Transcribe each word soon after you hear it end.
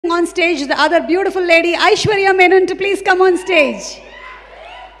requesting on stage the other beautiful lady, Iswarya Menon, to please come on stage.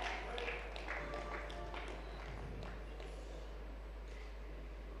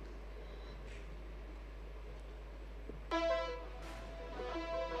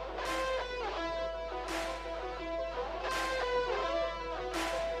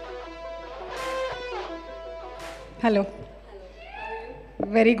 Hello.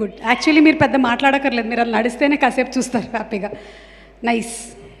 Very good. Actually, మీరు పెద్ద మాట్లాడకర్లేదు, మీరు అలా నడిస్తేనే కాసేపు చూస్తారు హ్యాపీగా. నైస్.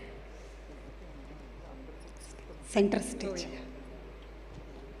 Centre stage.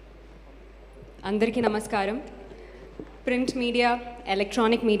 అందరికీ నమస్కారం. ప్రింట్ మీడియా,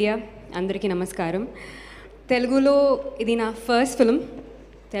 ఎలక్ట్రానిక్ మీడియా అందరికీ నమస్కారం. తెలుగులో ఇది నా ఫస్ట్ ఫిల్మ్.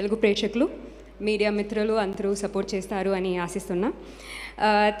 తెలుగు ప్రేక్షకులు, మీడియా మిత్రులు అందరూ సపోర్ట్ చేస్తారు అని ఆశిస్తున్నా.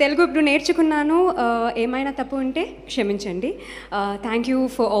 తెలుగు ఇప్పుడు నేర్చుకున్నాను, ఏమైనా తప్పు ఉంటే క్షమించండి. Thank you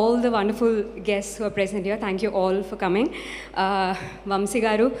for all the wonderful guests who are present here. Thank you all for coming. Vamsi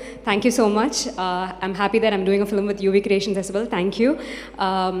గారు, thank you so much. I'm happy that I'm doing a film with UV creations as well. Thank you.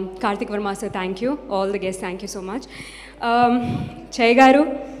 Karthik Varma sir, thank you. All the guests, thank you so much. చై గారు,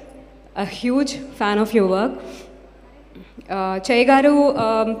 a huge fan of your work. Chai garu,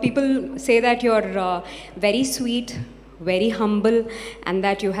 people say that you're very sweet, very humble, and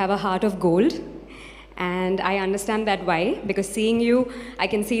that you have a heart of gold. And I understand that why, because seeing you, I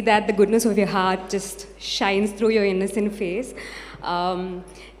can see that the goodness of your heart just shines through your innocent face.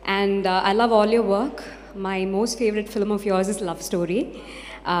 And I love all your work. My most favorite film of yours is Love Story.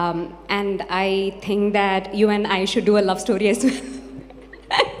 And I think that you and I should do a love story as well.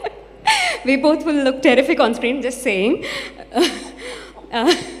 We both will look terrific on screen, just saying.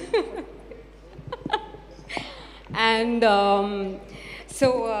 And so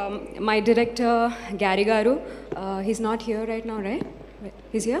my director, Gary Garu, he's not here right now, right?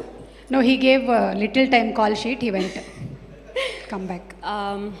 He's here? No, he gave a little time call sheet, he went. Come back.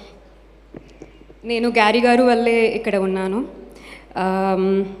 నేను Gary గారు వల్లే ఇక్కడ ఉన్నాను.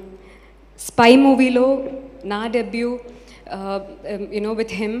 Spy మూవీలో నా debut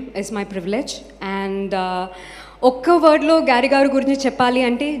with him is my privilege. And ఒక్క వర్డ్లో Gary గారు గురించి చెప్పాలి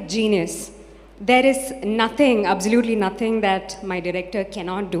అంటే genius. There is nothing, absolutely nothing that my director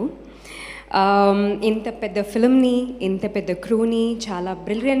cannot do. ఇంత పెద్ద ఫిల్మ్ని, ఇంత పెద్ద క్రూని చాలా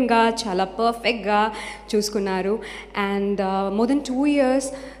బ్రిలియంట్గా, చాలా పర్ఫెక్ట్గా చూసుకున్నారు. అండ్ మోర్ దెన్ 2 years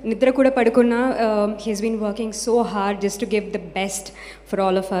నిద్ర కూడా పడుకున్న he Hess been working so hard just to give the best for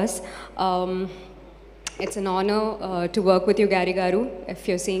all of us. It's an honor to work with you, Gary Garu, if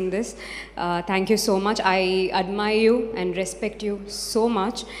you're seeing this. Thank you so much. I admire you and respect you so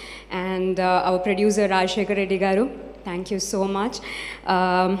much. And our producer, Rajshekar Reddy Garu, thank you so much.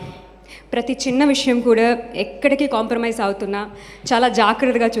 ప్రతి చిన్న విషయం కూడా ఎక్కడికి compromise అవుతున్నా చాలా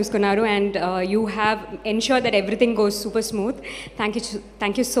జాగ్రత్తగా చూసుకున్నారు. And you have ensure that everything goes super smooth.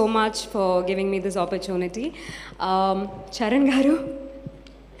 Thank you so much for giving me this opportunity.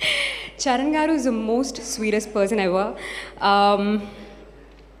 Charan Garu is the most sweetest person ever.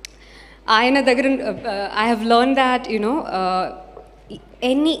 I have learned that,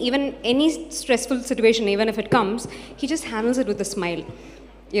 any stressful situation, even if it comes, he just handles it with a smile.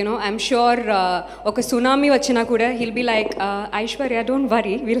 I'm sure oka tsunami vachina kuda he'll be like, Aishwarya, don't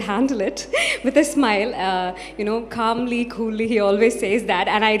worry, we'll handle it, with a smile. Calmly, coolly, he always says that,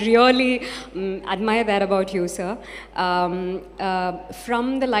 and I really admire that about you, sir. From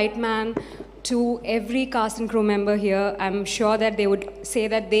the light man to every cast and crew member here, I'm sure that they would say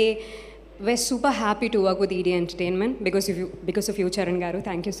that they were super happy to work with ED Entertainment because of you, Charan Garu.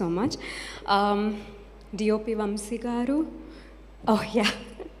 Thank you so much. DOP Vamsi Garu. Oh yeah.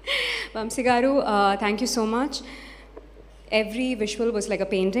 Vamsi Garu, thank you so much. Every visual was like a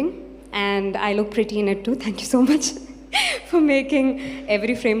painting, and I look pretty in it too. Thank you so much for making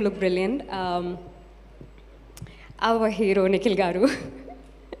every frame look brilliant. Our hero, Nikhil Garu.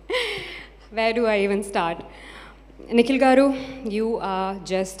 Where do I even start? Nikhil Garu, you are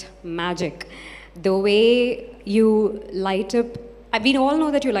just magic. The way you light up, we all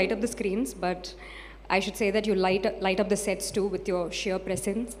know that you light up the screens, but I should say that you light up the sets too with your sheer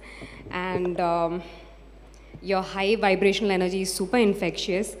presence, and your high vibrational energy is super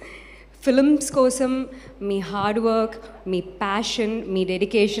infectious. Films kosam, me hard work, me passion, me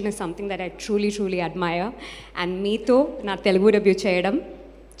dedication is something that I truly admire. And meeto na Telugu debut cheyadam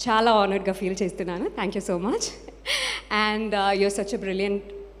chala honored ga feel chestunanu. Thank you so much. And you're such a brilliant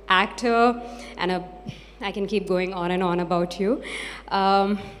actor, and I can keep going on and on about you.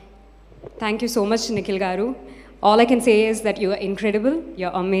 Thank you so much, Nikhil Garu. All I can say is that you are incredible,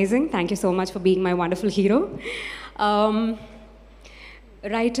 you're amazing. Thank you so much for being my wonderful hero.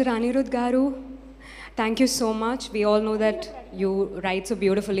 Writer Anirudh Garu, Thank you so much. We all know that you write so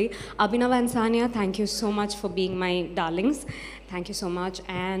beautifully. Abhinav and Sanya, thank you so much for being my darlings. Thank you so much.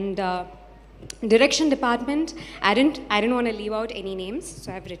 And direction department, I didn't want to leave out any names,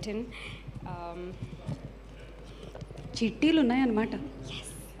 so I've written. చిట్టీలు ఉన్నాయన్నమాట. Yes,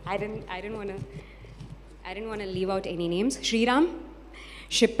 I didn't want to leave out any names. Shriram,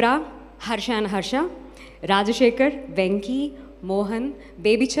 Shipra, Harsha and Harsha, Rajashekar, Venki, Mohan,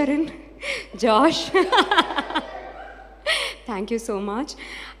 Baby Charan, Josh. Thank you so much.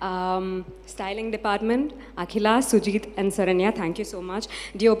 Styling department, Akhila, Sujit and Saranya, thank you so much.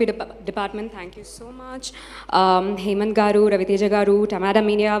 DOP department, thank you so much. Hemant Garu, Raviteja Garu, Tamada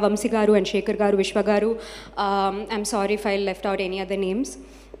Media, Vamsi Garu and Shekhar Garu, Vishwa Garu. I'm sorry if I left out any other names.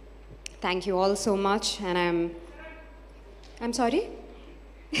 Thank you all so much, and I'm sorry.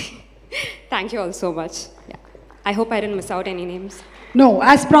 Thank you all so much. Yeah. I hope I didn't miss out any names. No,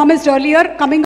 as promised earlier, coming